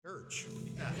church.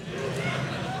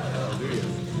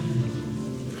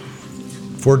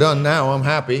 If we're done now, I'm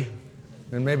happy,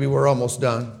 and maybe we're almost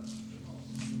done.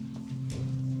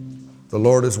 The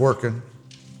Lord is working.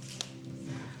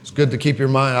 It's good to keep your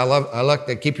mind. I like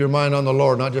to keep your mind on the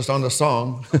Lord, not just on the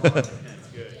song.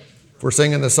 If we're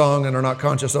singing the song and are not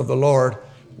conscious of the Lord,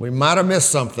 we might have missed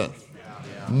something.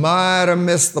 Might have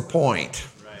missed the point.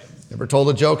 Ever told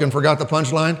a joke and forgot the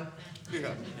punchline?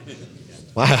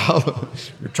 Wow.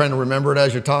 You're trying to remember it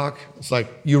as you talk. It's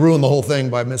like you ruin the whole thing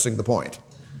by missing the point.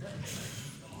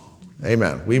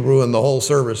 Amen. We ruin the whole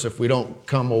service if we don't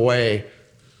come away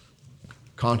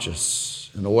conscious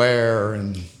and aware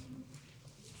and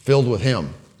filled with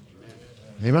Him.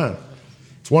 Amen.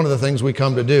 It's one of the things we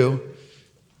come to do.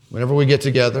 Whenever we get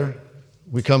together,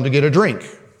 we come to get a drink.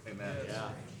 Amen.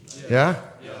 Yeah?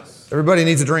 Yes. Everybody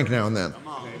needs a drink now and then. Come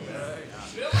on.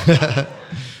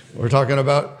 We're talking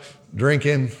about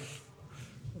drinking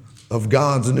of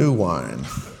God's new wine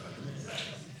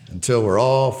until we're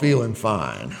all feeling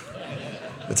fine.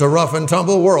 It's a rough and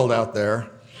tumble world out there.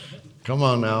 Come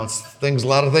on now, it's a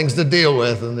lot of things to deal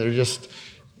with, and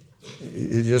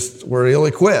we're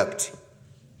ill-equipped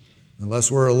unless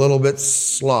we're a little bit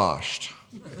sloshed,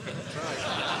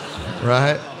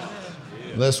 right?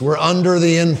 Unless we're under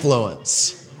the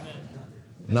influence,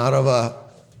 not of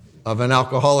an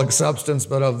alcoholic substance,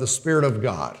 but of the Spirit of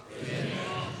God.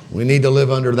 We need to live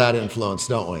under that influence,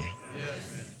 don't we?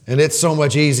 And it's so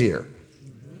much easier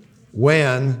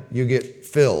when you get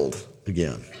filled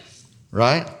again,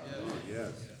 right?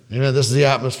 You know, this is the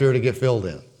atmosphere to get filled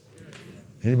in.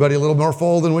 Anybody a little more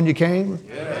full than when you came?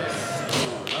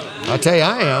 I tell you,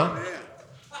 I am.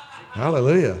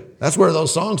 Hallelujah. That's where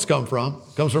those songs come from.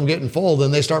 It comes from getting full,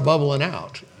 then they start bubbling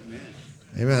out.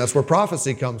 Amen. That's where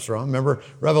prophecy comes from. Remember,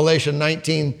 Revelation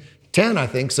 19:10, I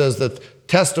think, says that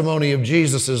testimony of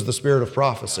Jesus is the spirit of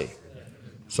prophecy.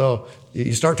 So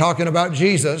you start talking about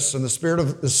Jesus and the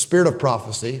spirit of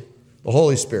prophecy, the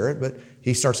Holy Spirit, but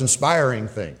He starts inspiring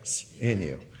things in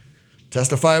you.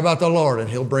 Testify about the Lord and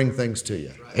He'll bring things to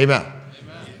you. Amen.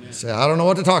 Say, I don't know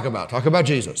what to talk about. Talk about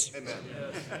Jesus. I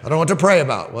don't know what to pray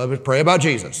about. Well, pray about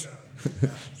Jesus.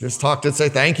 Just talk to say,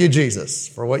 thank you, Jesus,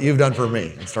 for what you've done for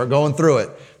me. And start going through it.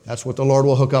 That's what the Lord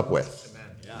will hook up with.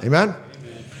 Amen?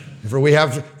 If ever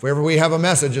we have a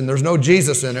message and there's no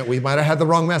Jesus in it, we might have had the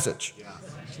wrong message.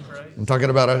 I'm talking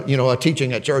about a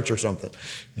teaching at church or something.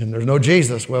 And there's no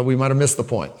Jesus, well, we might have missed the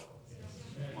point.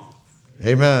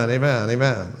 Amen, amen,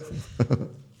 amen.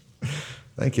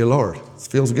 Thank you, Lord. It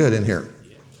feels good in here.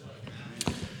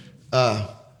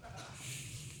 The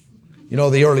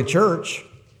early church,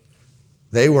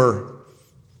 they were,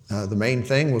 the main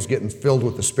thing was getting filled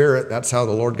with the Spirit. That's how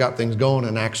the Lord got things going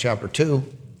in Acts chapter 2,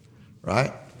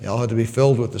 right? They all had to be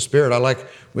filled with the Spirit.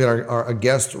 We had a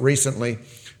guest recently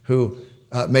who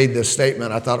made this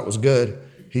statement. I thought it was good.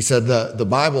 He said the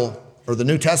Bible, or the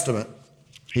New Testament,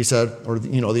 he said, or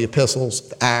the epistles,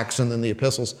 the Acts, and then the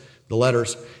epistles, the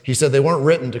letters, he said they weren't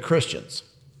written to Christians.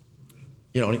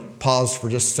 And he paused for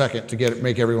just a second to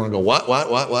make everyone go, what?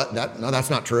 No, that's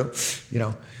not true.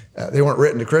 They weren't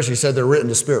written to Christians. He said they're written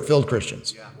to Spirit-filled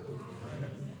Christians.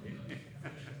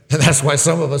 And that's why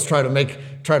some of us try to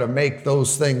make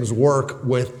those things work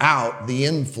without the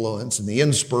influence and the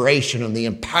inspiration and the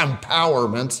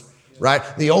empowerment, right?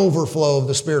 The overflow of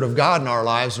the Spirit of God in our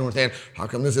lives. And we're saying, how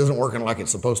come this isn't working like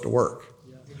it's supposed to work?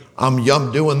 I'm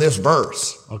doing this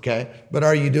verse, okay? But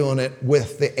are you doing it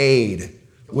with the aid,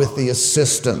 with the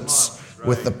assistance,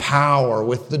 with the power,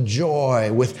 with the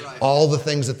joy, with all the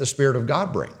things that the Spirit of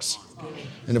God brings?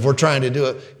 And if we're trying to do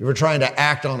it, if we're trying to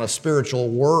act on a spiritual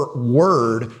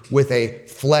word with a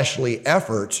fleshly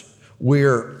effort,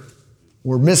 we're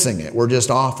missing it. We're just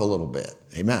off a little bit.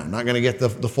 Amen. I'm not going to get the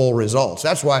full results.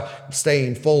 That's why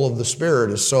staying full of the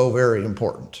Spirit is so very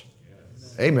important.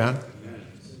 Amen.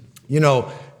 In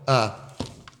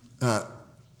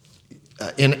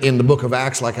the book of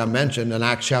Acts, like I mentioned, in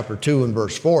Acts chapter 2 and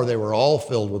verse 4, they were all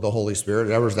filled with the Holy Spirit.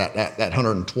 There was that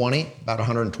 120, about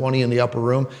 120 in the upper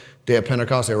room. Day of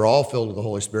Pentecost, they were all filled with the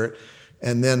Holy Spirit.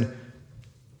 And then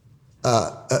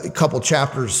a couple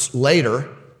chapters later,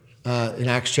 in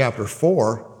Acts chapter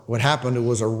 4, what happened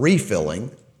was a refilling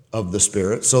of the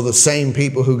Spirit. So the same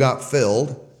people who got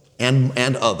filled,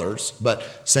 and others, but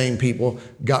same people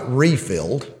got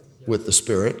refilled with the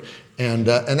Spirit. And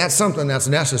that's something that's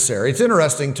necessary. It's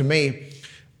interesting to me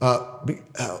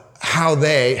how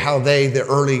the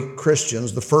early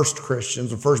Christians, the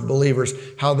first believers,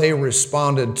 how they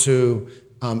responded to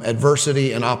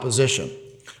adversity and opposition.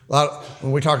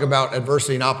 When we talk about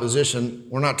adversity and opposition,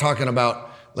 we're not talking about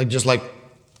like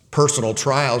personal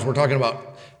trials. We're talking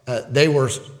about they were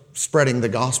spreading the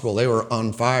gospel. They were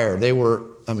on fire.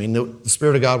 The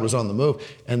Spirit of God was on the move,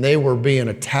 and they were being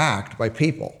attacked by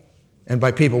people, and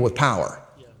by people with power,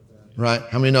 right?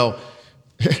 How many know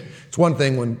it's one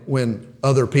thing when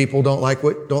other people don't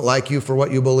like you for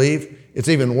what you believe. It's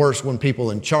even worse when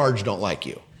people in charge don't like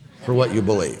you for what you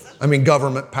believe.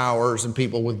 Government powers and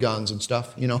people with guns and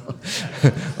stuff,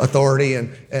 authority,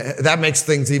 and that makes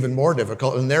things even more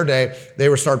difficult. In their day, they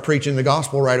would start preaching the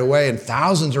gospel right away, and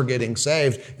thousands are getting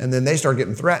saved, and then they start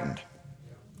getting threatened,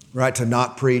 right, to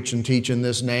not preach and teach in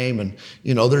this name, and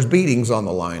there's beatings on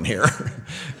the line here.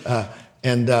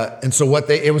 And so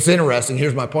it was interesting.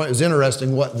 Here's my point. It was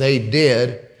interesting what they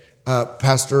did.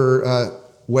 Pastor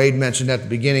Wade mentioned at the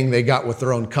beginning they got with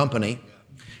their own company.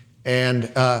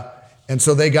 And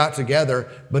so they got together,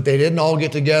 but they didn't all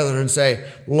get together and say,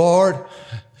 Lord,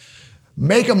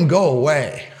 make them go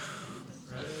away.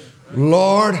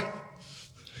 Lord,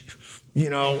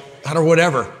 or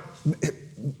whatever.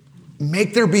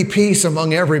 Make there be peace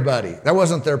among everybody. That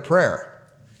wasn't their prayer.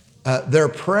 Their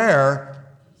prayer,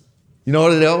 you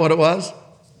know what it was?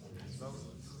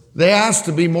 They asked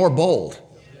to be more bold.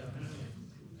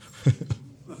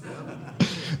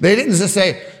 They didn't just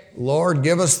say, Lord,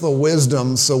 give us the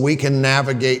wisdom so we can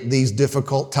navigate these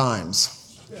difficult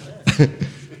times.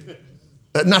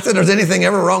 Not that there's anything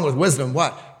ever wrong with wisdom,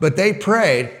 but they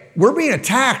prayed, we're being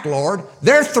attacked, Lord.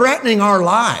 They're threatening our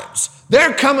lives.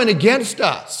 They're coming against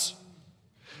us.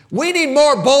 We need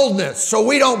more boldness so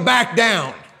we don't back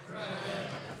down.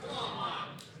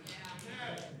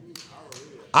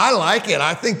 I like it.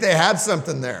 I think they had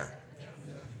something there.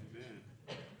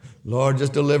 Lord,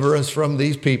 just deliver us from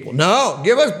these people. No,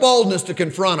 give us boldness to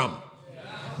confront them.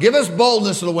 Give us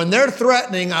boldness so that when they're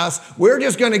threatening us, we're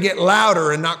just going to get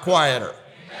louder and not quieter.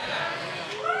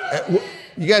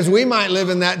 You guys, we might live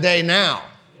in that day now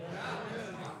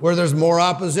where there's more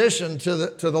opposition to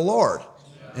the Lord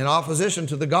and opposition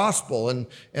to the gospel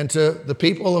and to the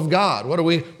people of God. What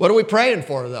are we praying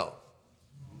for, though?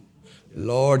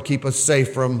 Lord, keep us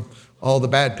safe from all the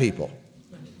bad people.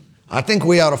 I think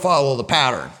we ought to follow the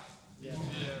pattern.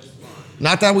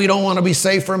 Not that we don't want to be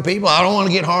safe from people. I don't want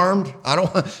to get harmed.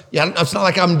 It's not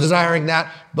like I'm desiring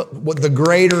that. But what the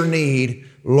greater need,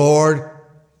 Lord,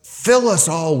 fill us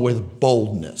all with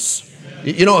boldness.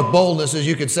 You know what boldness is?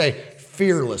 You could say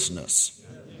fearlessness.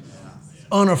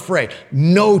 Unafraid.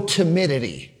 No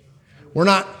timidity. We're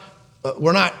not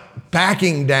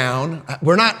backing down.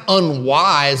 We're not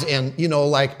unwise and,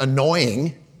 like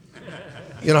annoying.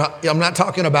 I'm not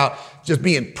talking about just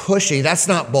being pushy. That's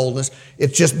not boldness.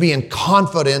 It's just being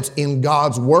confident in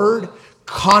God's word,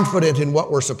 confident in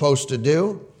what we're supposed to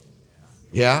do.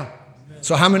 Yeah?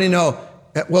 So how many know?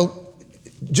 Well,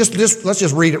 let's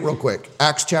just read it real quick.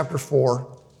 Acts chapter 4.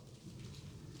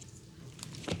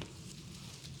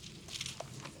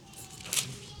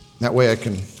 That way I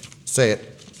can say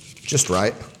it just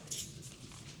right.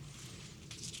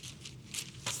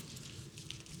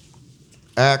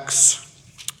 Acts 4.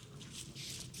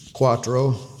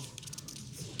 Oh,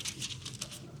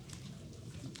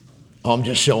 I'm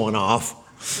just showing off.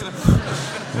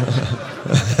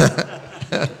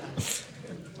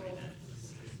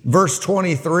 Verse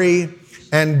 23,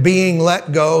 and being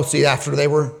let go, see, after they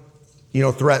were,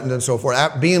 threatened and so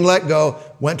forth, being let go,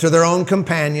 went to their own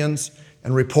companions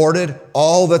and reported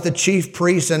all that the chief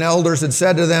priests and elders had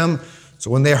said to them.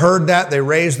 So when they heard that, they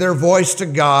raised their voice to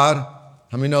God.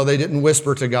 How many know they didn't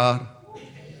whisper to God?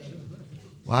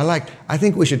 Well, I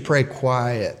think we should pray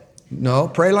quiet. No,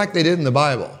 pray like they did in the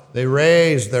Bible. They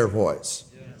raised their voice.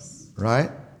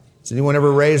 Right? Has anyone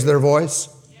ever raised their voice?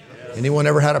 Anyone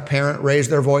ever had a parent raise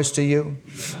their voice to you?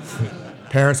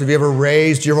 Parents, have you ever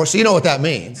raised your voice? So you know what that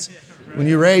means. When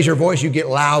you raise your voice, you get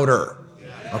louder.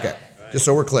 Okay, just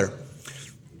so we're clear.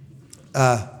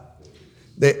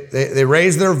 They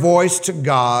raised their voice to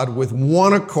God with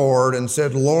one accord and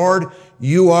said, Lord,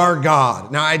 you are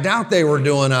God. Now, I doubt they were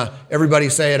doing everybody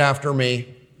say it after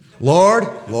me. Lord,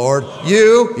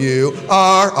 you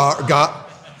are our God.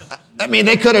 I mean,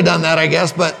 they could have done that, I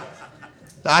guess, but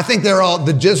I think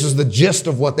this is the gist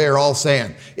of what they're all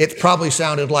saying. It probably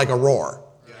sounded like a roar.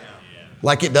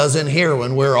 Like it does in here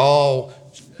when we're all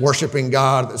worshiping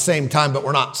God at the same time, but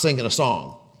we're not singing a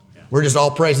song. We're just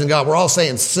all praising God. We're all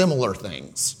saying similar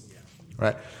things,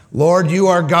 right? Lord, you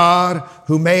are God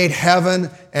who made heaven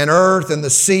and earth and the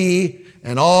sea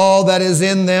and all that is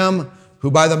in them, who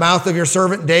by the mouth of your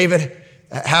servant David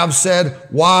have said,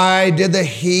 why did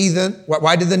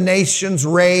the nations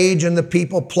rage and the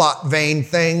people plot vain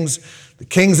things? The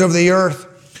kings of the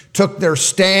earth took their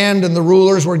stand and the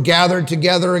rulers were gathered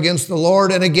together against the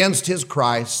Lord and against his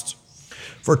Christ.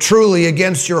 For truly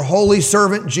against your holy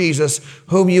servant Jesus,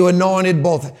 whom you anointed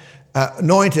both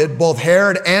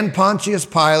Herod and Pontius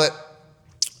Pilate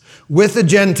with the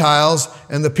Gentiles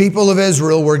and the people of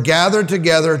Israel were gathered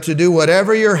together to do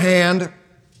whatever your hand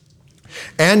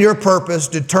and your purpose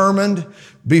determined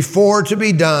before to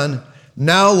be done.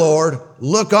 Now, Lord,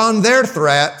 look on their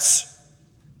threats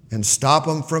and stop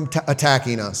them from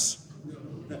attacking us.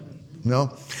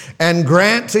 No? And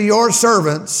grant to your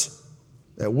servants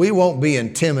that we won't be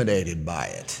intimidated by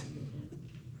it.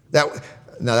 Now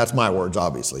that's my words,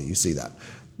 obviously. You see that.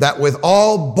 That with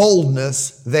all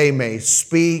boldness they may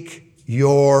speak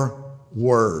your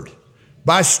word.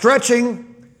 By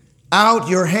stretching out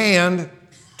your hand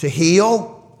to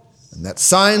heal, and that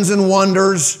signs and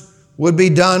wonders would be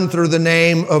done through the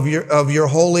name of your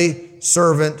holy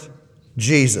servant,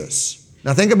 Jesus.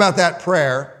 Now think about that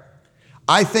prayer.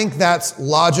 I think that's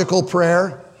logical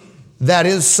prayer. That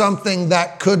is something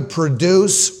that could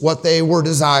produce what they were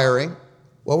desiring.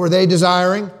 What were they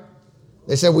desiring?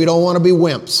 They said, we don't want to be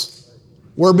wimps.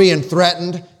 We're being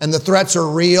threatened, and the threats are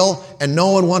real, and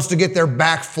no one wants to get their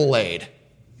back filleted.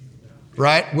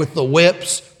 Right? With the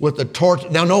whips, with the torch.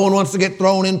 Now, no one wants to get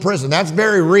thrown in prison. That's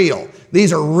very real.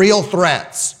 These are real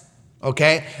threats.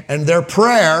 Okay? And their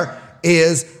prayer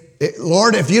is,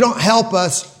 Lord, if you don't help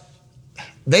us,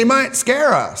 they might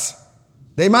scare us.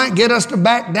 They might get us to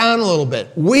back down a little bit.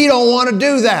 We don't want to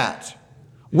do that.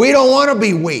 We don't want to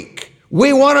be weak.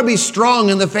 We want to be strong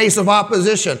in the face of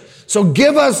opposition. So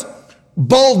give us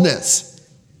boldness.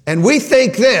 And we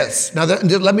think this. Now,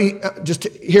 let me just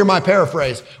hear my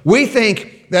paraphrase. We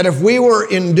think that if we were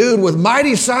endued with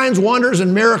mighty signs, wonders,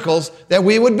 and miracles, that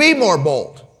we would be more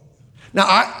bold. Now,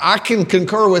 I can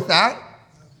concur with that.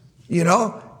 You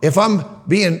know, if I'm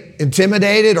being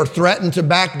intimidated or threatened to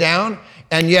back down,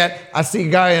 and yet I see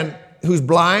a guy who's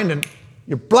blind, and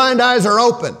your blind eyes are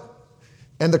open,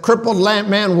 and the crippled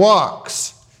man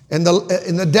walks, and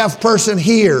the deaf person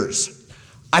hears.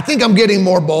 I think I'm getting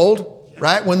more bold,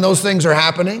 right, when those things are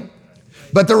happening.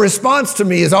 But the response to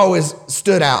me has always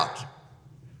stood out.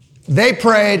 They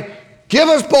prayed, give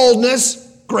us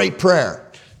boldness, great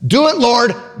prayer. Do it,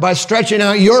 Lord, by stretching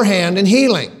out your hand and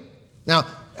healing. Now,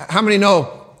 how many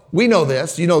know, we know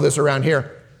this, you know this around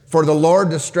here. For the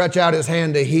Lord to stretch out his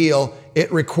hand to heal,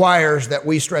 it requires that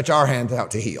we stretch our hands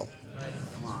out to heal.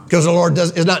 Because the Lord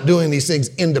is not doing these things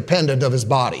independent of his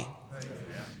body.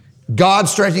 God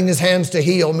stretching his hands to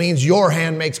heal means your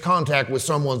hand makes contact with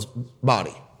someone's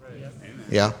body.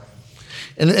 Yeah.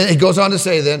 And it goes on to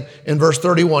say then in verse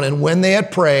 31, and when they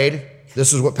had prayed,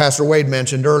 this is what Pastor Wade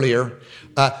mentioned earlier,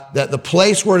 that the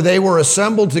place where they were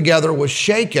assembled together was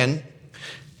shaken,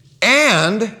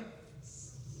 and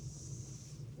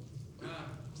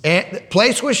the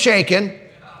place was shaken,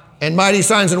 and mighty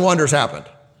signs and wonders happened.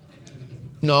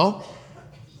 No,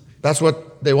 that's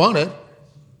what they wanted.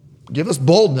 Give us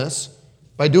boldness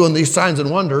by doing these signs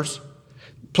and wonders.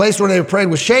 The place where they prayed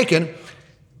was shaken,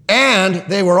 and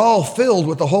they were all filled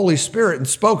with the Holy Spirit and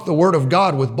spoke the word of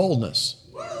God with boldness.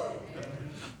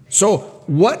 So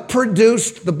what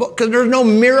produced the book? Because there's no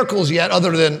miracles yet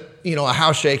other than, a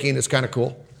house shaking is kind of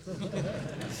cool.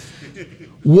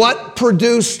 What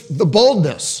produced the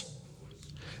boldness?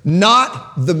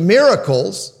 Not the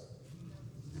miracles,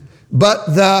 but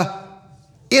the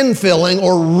infilling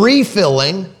or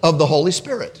refilling of the Holy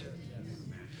Spirit.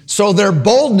 So their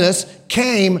boldness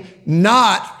came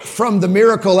not from the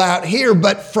miracle out here,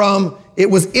 but it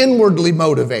was inwardly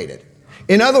motivated.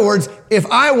 In other words, if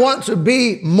I want to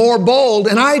be more bold,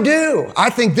 and I do, I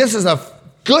think this is a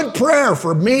good prayer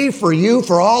for me, for you,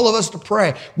 for all of us to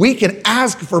pray. We can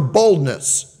ask for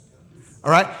boldness.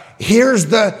 All right? Here's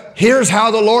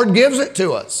how the Lord gives it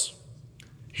to us.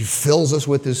 He fills us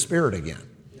with his Spirit again.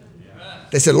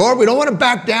 They said, Lord, we don't want to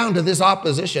back down to this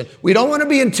opposition. We don't want to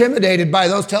be intimidated by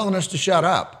those telling us to shut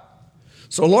up.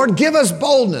 So Lord, give us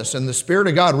boldness. And the Spirit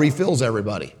of God refills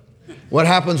everybody. What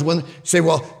happens when, say,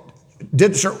 well,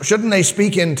 shouldn't they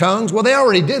speak in tongues? Well, they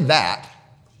already did that.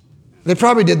 They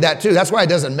probably did that too. That's why it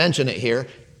doesn't mention it here.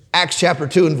 Acts chapter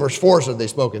 2 and verse 4 said they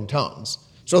spoke in tongues.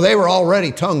 So they were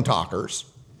already tongue talkers,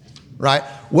 right?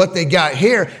 What they got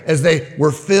here is they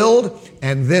were filled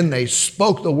and then they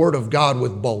spoke the word of God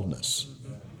with boldness.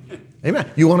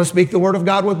 Amen. You want to speak the word of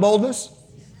God with boldness?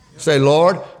 Say,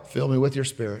 Lord, fill me with your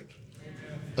Spirit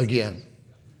again.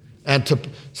 And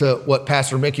to what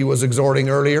Pastor Mickey was exhorting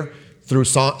earlier through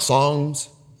songs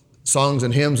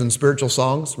and hymns and spiritual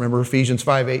songs. Remember Ephesians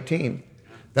 5:18.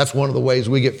 That's one of the ways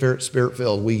we get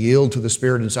Spirit-filled. We yield to the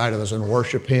Spirit inside of us and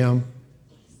worship him.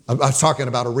 I was talking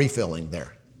about a refilling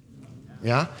there.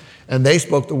 Yeah? And they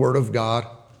spoke the word of God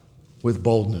with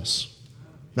boldness.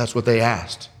 That's what they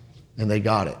asked. And they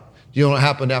got it. Do you know what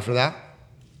happened after that?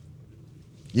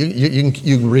 You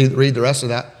can read the rest of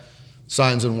that.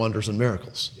 Signs and wonders and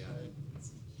miracles.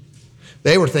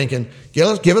 They were thinking,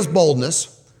 give us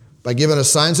boldness by giving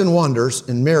us signs and wonders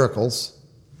and miracles,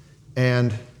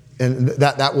 and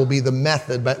that will be the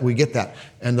method, but we get that.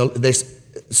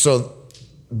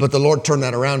 But the Lord turned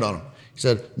that around on them. He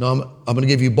said, no, I'm going to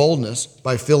give you boldness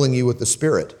by filling you with the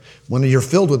Spirit. When you're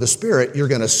filled with the Spirit, you're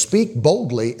going to speak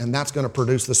boldly, and that's going to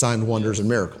produce the signs, wonders, and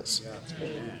miracles.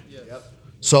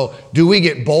 So do we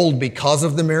get bold because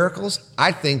of the miracles?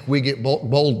 I think we get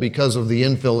bold because of the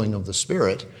infilling of the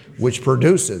Spirit, which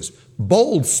produces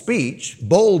bold speech,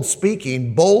 bold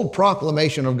speaking, bold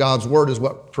proclamation of God's word is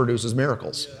what produces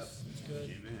miracles.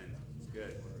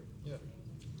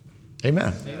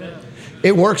 Amen. Amen.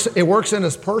 It works in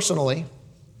us personally.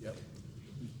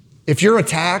 If you're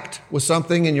attacked with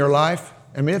something in your life,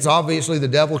 I mean, it's obviously the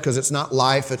devil because it's not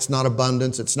life, it's not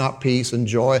abundance, it's not peace and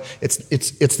joy.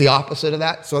 It's the opposite of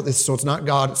that. So it's not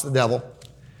God, it's the devil.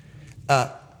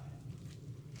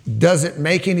 Does it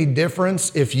make any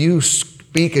difference if you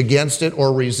speak against it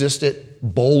or resist it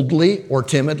boldly or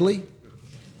timidly?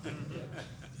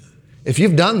 If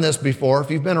you've done this before, if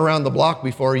you've been around the block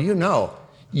before, you know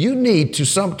you need to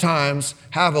sometimes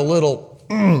have a little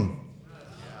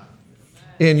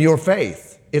in your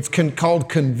faith. It's called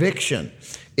conviction.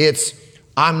 It's,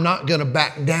 I'm not going to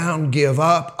back down, give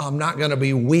up. I'm not going to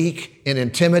be weak and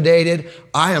intimidated.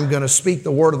 I am going to speak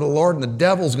the word of the Lord, and the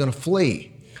devil's going to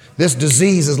flee. This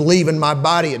disease is leaving my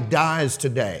body. It dies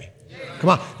today. Come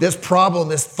on. This problem,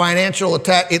 this financial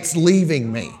attack, it's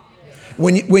leaving me.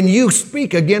 When you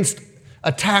speak against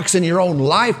attacks in your own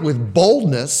life with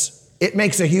boldness, it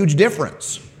makes a huge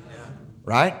difference,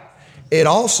 right? It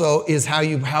also is how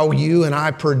you and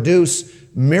I produce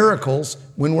miracles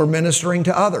when we're ministering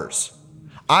to others.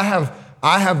 I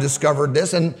have discovered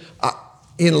this, and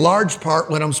in large part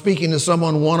when I'm speaking to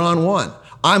someone one-on-one,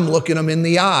 I'm looking them in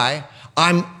the eye.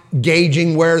 I'm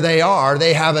gauging where they are.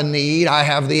 They have a need. I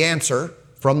have the answer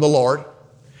from the Lord.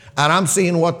 And I'm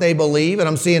seeing what they believe, and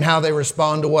I'm seeing how they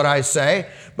respond to what I say.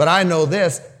 But I know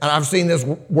this, and I've seen this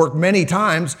work many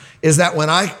times, is that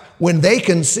when they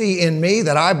can see in me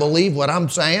that I believe what I'm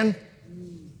saying,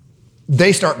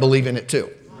 they start believing it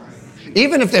too.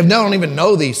 Even if they don't even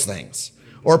know these things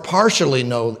or partially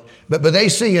know, but they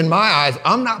see in my eyes,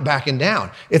 I'm not backing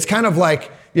down. It's kind of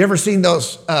like, you ever seen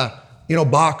those,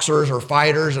 boxers or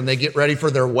fighters, and they get ready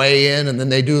for their weigh-in, and then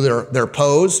they do their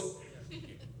pose,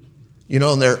 and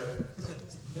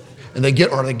they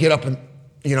get up and,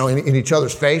 in each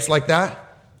other's face like that,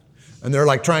 and they're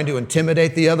like trying to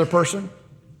intimidate the other person.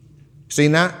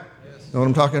 Seen that? Know what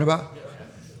I'm talking about?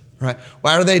 Right?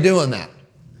 Why are they doing that?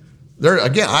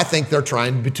 I think they're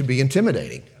trying to be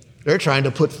intimidating. They're trying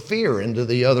to put fear into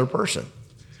the other person.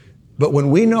 But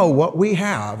when we know what we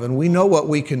have and we know what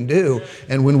we can do,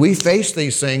 and when we face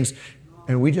these things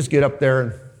and we just get up there,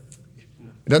 and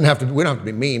we don't have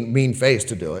to be mean faced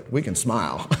to do it. We can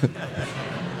smile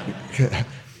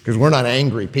because we're not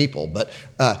angry people, but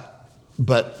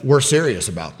we're serious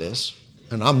about this,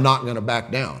 and I'm not going to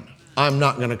back down. I'm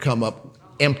not going to come up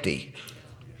empty.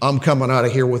 I'm coming out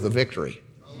of here with a victory.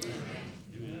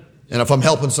 And if I'm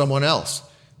helping someone else,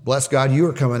 bless God, you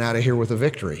are coming out of here with a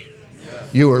victory.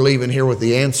 You are leaving here with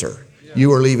the answer.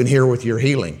 You are leaving here with your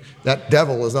healing. That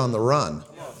devil is on the run.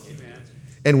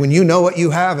 And when you know what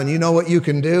you have and you know what you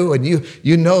can do, and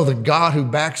you know the God who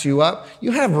backs you up,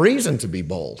 you have reason to be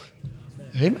bold.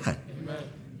 Amen.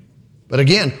 But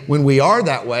again, when we are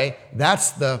that way,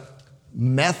 that's the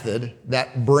method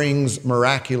that brings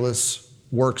miraculous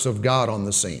works of God on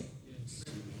the scene.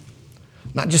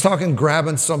 Not just talking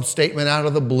grabbing some statement out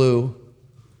of the blue,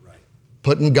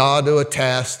 putting God to a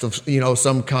test of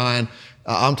some kind.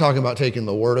 I'm talking about taking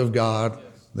the Word of God,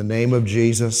 the name of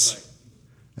Jesus,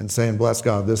 and saying, "Bless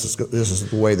God, this is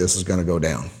the way this is going to go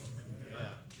down."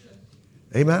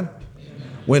 Amen.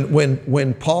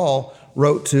 When Paul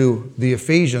wrote to the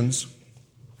Ephesians,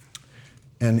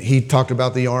 and he talked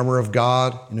about the armor of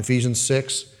God in Ephesians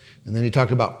 6, and then he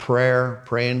talked about prayer,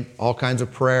 praying all kinds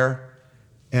of prayer.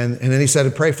 And then he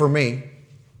said, "Pray for me."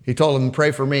 He told them,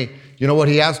 "Pray for me." You know what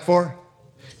he asked for?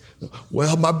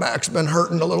 "Well, my back's been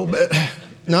hurting a little bit."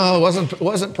 No, it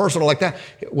wasn't personal like that.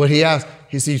 What he asked,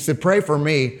 he said, "Pray for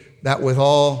me that with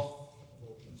all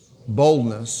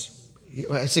boldness,"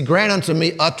 I said, "grant unto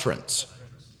me utterance."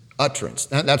 Utterance.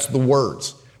 That's the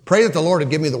words. Pray that the Lord would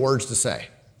give me the words to say,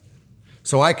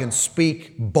 so I can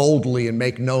speak boldly and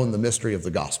make known the mystery of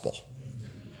the gospel.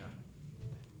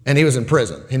 And he was in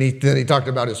prison, and then he talked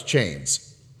about his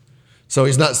chains. So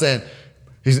he's not saying,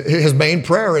 his main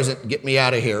prayer isn't get me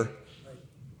out of here.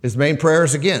 His main prayer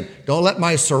is, again, don't let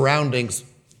my surroundings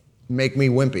make me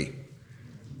wimpy.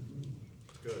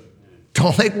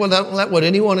 Don't let what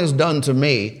anyone has done to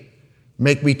me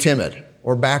make me timid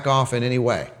or back off in any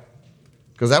way.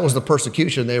 Because that was the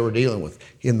persecution they were dealing with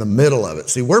in the middle of it.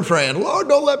 See, we're praying, Lord,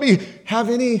 don't let me have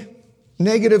any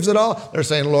negatives at all. They're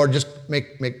saying, Lord, just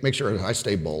make sure I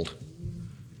stay bold.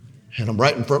 And I'm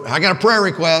writing, I got a prayer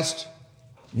request.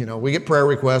 You know, we get prayer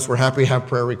requests. We're happy to have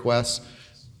prayer requests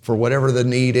for whatever the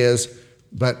need is.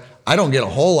 But I don't get a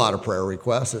whole lot of prayer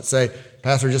requests that say,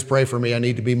 Pastor, just pray for me. I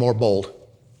need to be more bold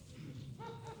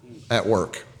at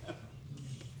work.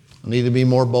 I need to be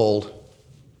more bold.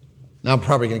 Now I'm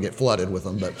probably going to get flooded with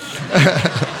them, but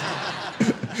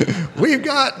we've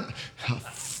got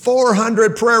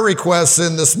 400 prayer requests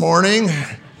in this morning.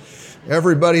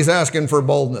 Everybody's asking for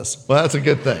boldness. Well, that's a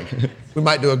good thing. We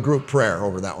might do a group prayer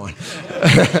over that one.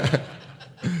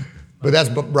 But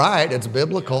that's right. It's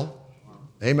biblical.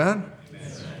 Amen?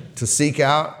 To seek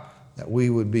out that we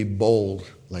would be bold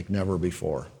like never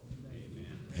before.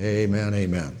 Amen,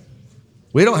 amen.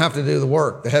 We don't have to do the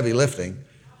work, the heavy lifting,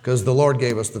 because the Lord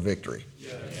gave us the victory.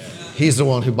 He's the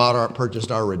one who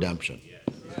purchased our redemption.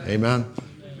 Amen?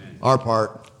 Our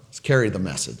part is carry the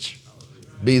message.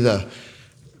 Be the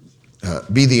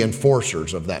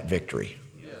enforcers of that victory.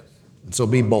 And so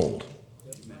be bold.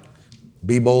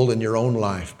 Be bold in your own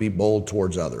life. Be bold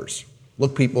towards others.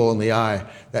 Look people in the eye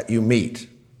that you meet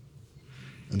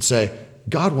and say,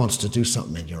 God wants to do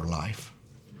something in your life.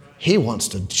 He wants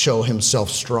to show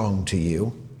himself strong to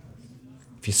you.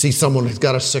 If you see someone who's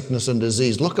got a sickness and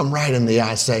disease, look them right in the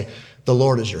eye, say, the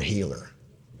Lord is your healer.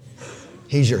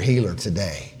 He's your healer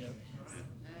today.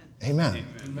 Amen.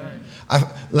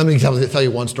 Let me tell you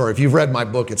one story. If you've read my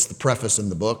book, it's the preface in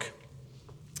the book.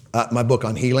 My book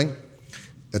on healing.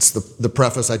 It's the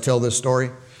preface. I tell this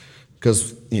story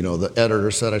because, you know, the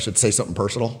editor said I should say something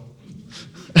personal.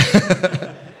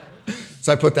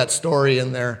 So I put that story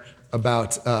in there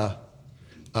about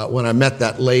when I met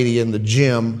that lady in the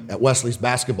gym at Wesley's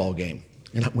basketball game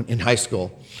in high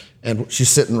school. And she's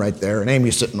sitting right there, and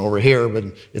Amy's sitting over here, but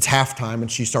it's halftime,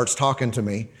 and she starts talking to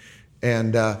me,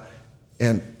 and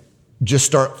just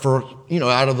start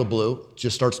out of the blue,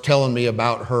 just starts telling me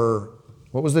about her,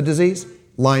 what was the disease?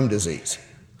 Lyme disease.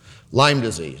 Lyme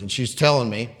disease. And she's telling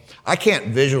me, I can't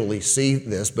visually see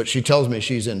this, but she tells me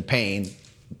she's in pain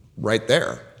right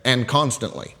there and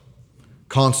constantly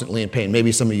in pain.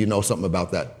 Maybe some of you know something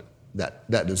about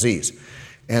that disease.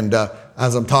 And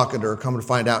as I'm talking to her, come to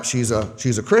find out she's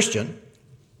a Christian.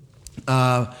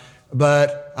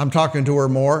 But I'm talking to her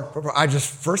more. I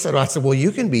said, well,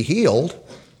 you can be healed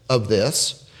of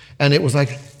this. And it was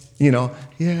like,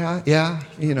 yeah,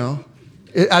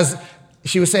 as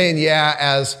she was saying, yeah,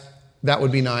 as that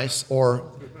would be nice,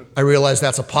 or I realized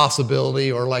that's a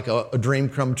possibility, or like a dream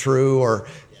come true, or,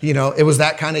 it was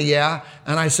that kind of yeah.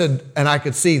 And I said, and I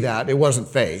could see that. It wasn't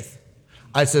faith.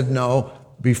 I said, no,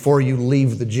 before you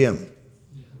leave the gym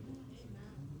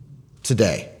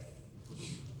today.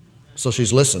 So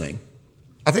she's listening.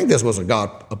 I think this was a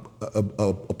God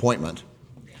appointment.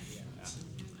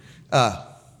 And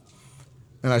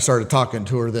I started talking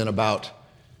to her then about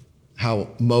how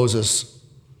Moses,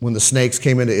 when the snakes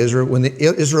came into Israel, when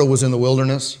Israel was in the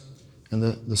wilderness and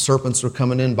the serpents were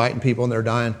coming in, biting people and they're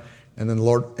dying, and then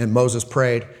Moses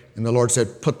prayed, and the Lord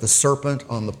said, put the serpent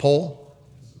on the pole,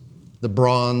 the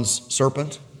bronze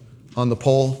serpent on the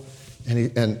pole,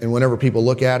 and whenever people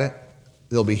look at it,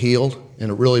 they'll be healed. And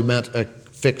it really meant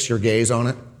fix your gaze on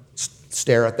it,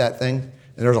 stare at that thing.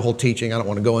 And there's a whole teaching. I don't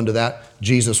want to go into that.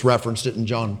 Jesus referenced it in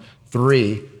John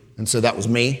 3 and said that was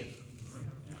me.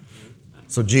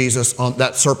 So Jesus, on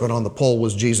that serpent on the pole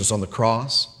was Jesus on the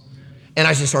cross. And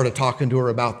I just started talking to her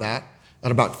about that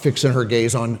and about fixing her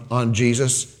gaze on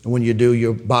Jesus. And when you do,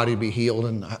 your body be healed.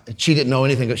 And she didn't know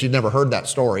anything. She'd never heard that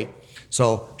story.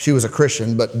 So she was a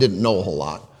Christian, but didn't know a whole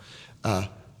lot.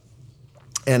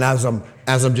 And as I'm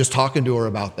just talking to her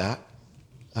about that,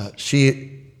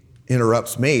 she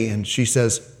interrupts me and she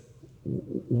says,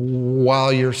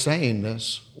 while you're saying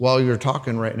this, while you're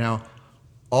talking right now,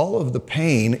 all of the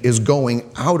pain is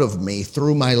going out of me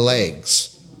through my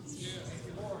legs.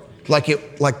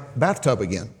 Like bathtub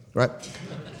again, right?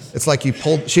 It's like you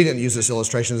pulled, she didn't use this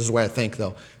illustration, this is the way I think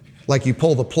though. Like you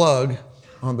pull the plug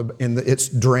it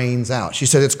drains out. She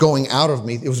said it's going out of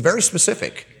me. It was very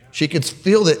specific. She could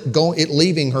feel it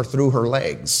leaving her through her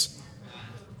legs.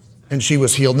 And she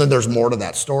was healed. And then there's more to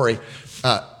that story.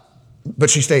 But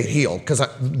she stayed healed because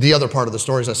the other part of the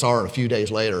story is I saw her a few days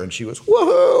later and she was,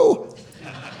 woohoo!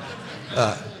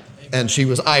 And she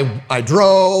was, I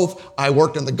drove, I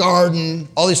worked in the garden,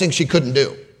 all these things she couldn't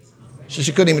do.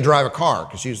 She couldn't even drive a car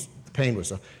because pain was.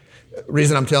 The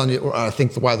reason I'm telling you, I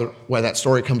think why that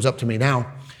story comes up to me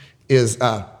now is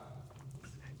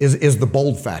the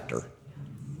bold factor.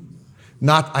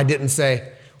 Not, I didn't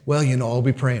say, well, I'll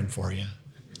be praying for you.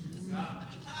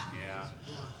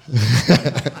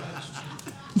 Yeah.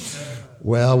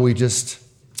 Well, we just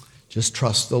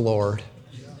trust the Lord.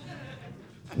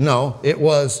 No, it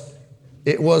was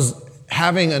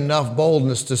having enough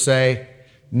boldness to say,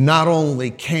 not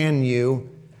only can you,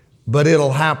 but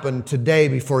it'll happen today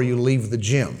before you leave the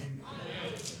gym.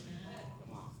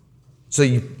 So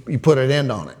you put an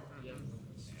end on it.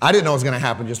 I didn't know it was going to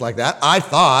happen just like that. I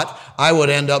thought I would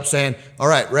end up saying, all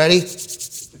right, ready?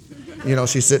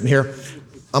 She's sitting here.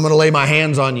 I'm going to lay my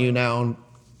hands on you now. And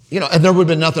there would have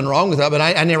been nothing wrong with that, but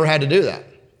I never had to do that.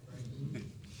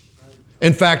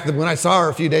 In fact, when I saw her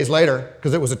a few days later,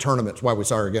 because it was a tournament, that's why we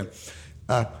saw her again,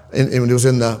 and it was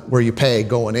in where you pay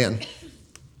going in,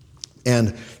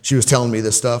 and she was telling me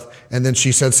this stuff, and then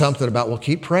she said something about, well,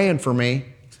 keep praying for me.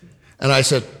 And I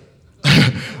said,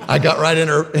 I got right in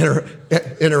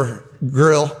her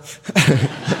grill.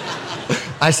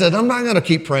 I said, I'm not going to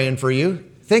keep praying for you.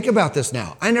 Think about this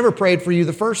now. I never prayed for you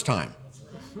the first time.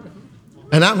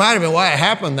 And that might have been why it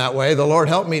happened that way. The Lord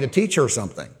helped me to teach her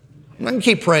something. I'm not going to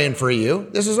keep praying for you.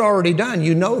 This is already done.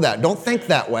 You know that. Don't think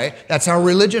that way. That's how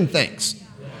religion thinks.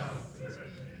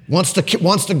 Wants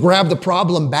to grab the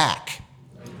problem back.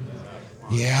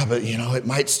 Yeah, but it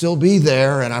might still be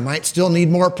there and I might still need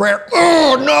more prayer.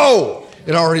 Oh, no!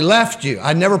 It already left you.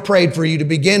 I never prayed for you to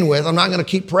begin with. I'm not going to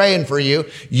keep praying for you.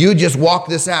 You just walk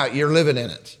this out. You're living in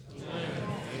it.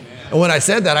 And when I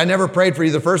said that, I never prayed for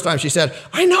you the first time. She said,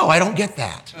 I know, I don't get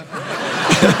that.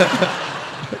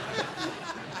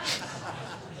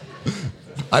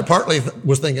 I partly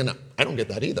was thinking, I don't get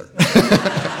that either.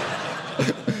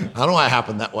 I don't know why it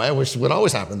happened that way. I wish it would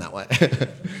always happen that way.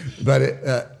 But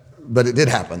it did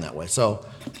happen that way. So,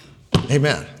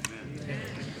 amen.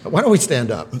 Why don't we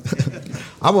stand up?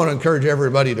 I want to encourage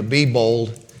everybody to be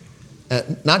bold,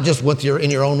 not just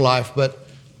in your own life, but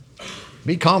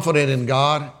be confident in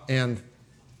God and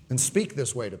speak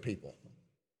this way to people.